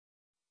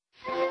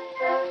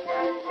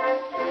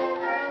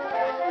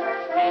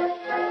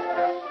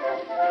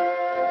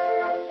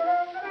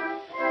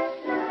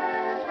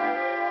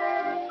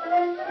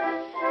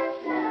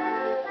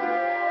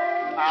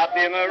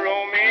been a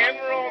roaming,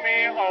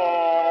 roaming,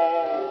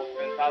 oh,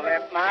 since I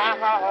left my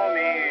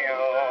homie,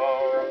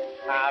 oh.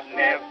 I've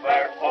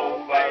never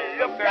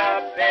overlooked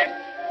a bit,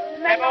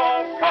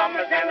 never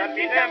promised and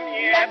meet them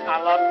yet.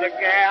 I love the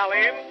gal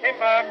in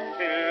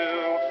Timbuktu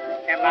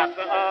and lots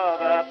of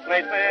other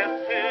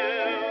places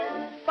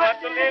too. But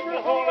the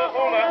little hula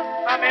hula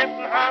I met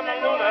in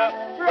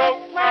Honolulu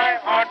broke my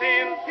heart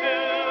in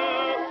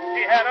two.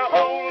 She had a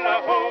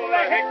hula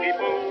hula hickey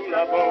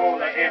boola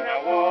boola in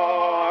her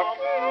walk.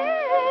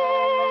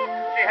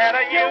 She had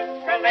a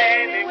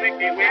ukulele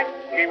wicky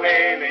wicky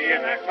waily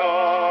in her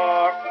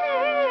talk.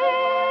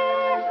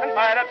 And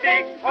by the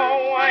big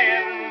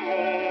Hawaiian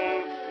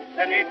moon,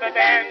 beneath the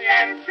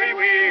banyan tree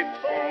we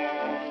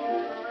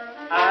spoon,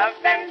 I've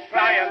been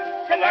trying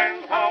to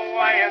learn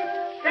Hawaiian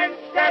since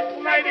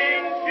that night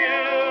in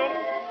June.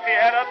 She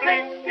had a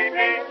blinky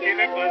blinky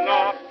little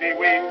naughty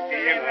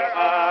winky in her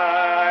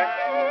eye.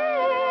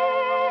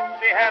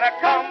 She had a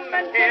come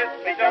and kiss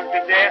me just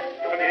to death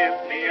to miss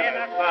me in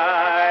her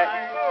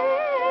thigh.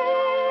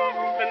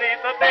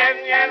 Beneath the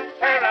banyan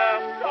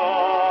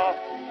parasol,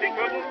 she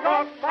couldn't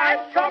talk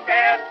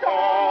at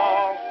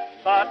all.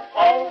 But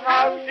oh,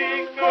 how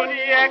she could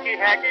Yacki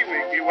Hacki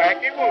Wicki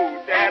Wachi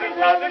woo, that is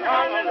love in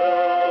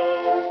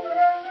Honolulu.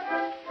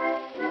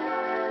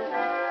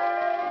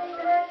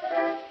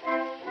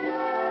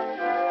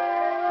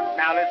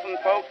 Now listen,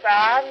 folks,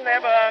 I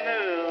never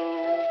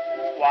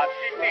knew what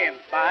she meant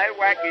by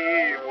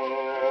wacky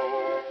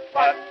woo,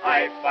 but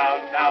I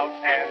found out,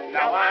 and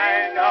now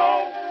I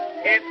know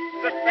it's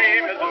the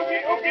same as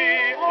oogie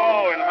oogie.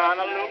 Oh, in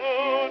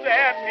Honolulu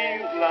that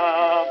means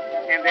love,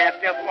 and that's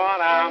just what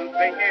I'm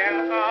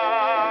thinking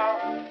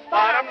of.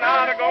 But I'm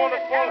not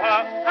gonna fool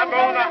her, I'm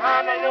gonna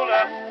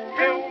Honolulu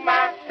to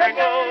my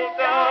tangled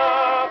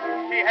dove.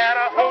 She had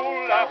a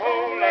hula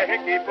hula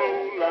hickey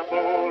boola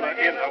boola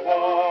in her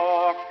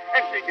walk,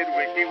 and she could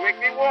wicky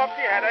wicky walk.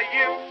 She had a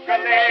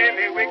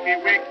ukulele wicky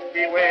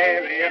wicky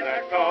waily in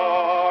her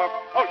talk.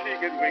 Oh, she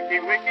could wicky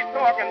wicky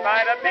talking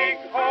by the big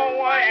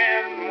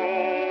Hawaiian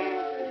moon,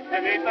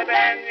 beneath the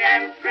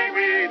banyan tree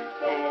we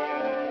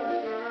spoon.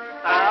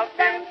 I've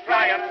been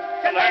trying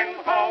to learn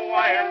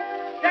Hawaiian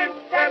since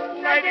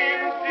that night in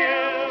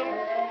June.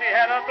 She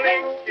had a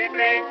blinky,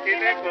 blinky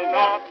little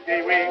naughty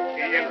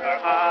winky in her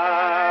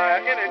eye,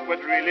 and it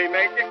would really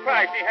make you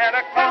cry. She had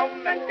a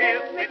come and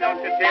kiss me,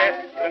 don't you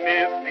dare to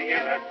miss me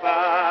in her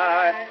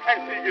thigh.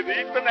 And she could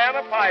eat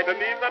banana pie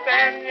beneath the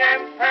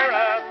banyan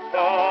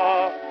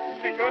parasol.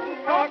 She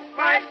couldn't talk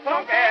my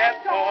talk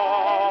at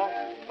all.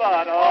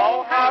 But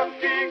oh, how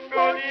she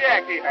could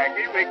Yacki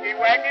Hacki Wicki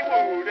Wachi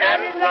woo, that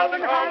is love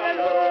in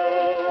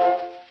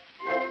Honolulu.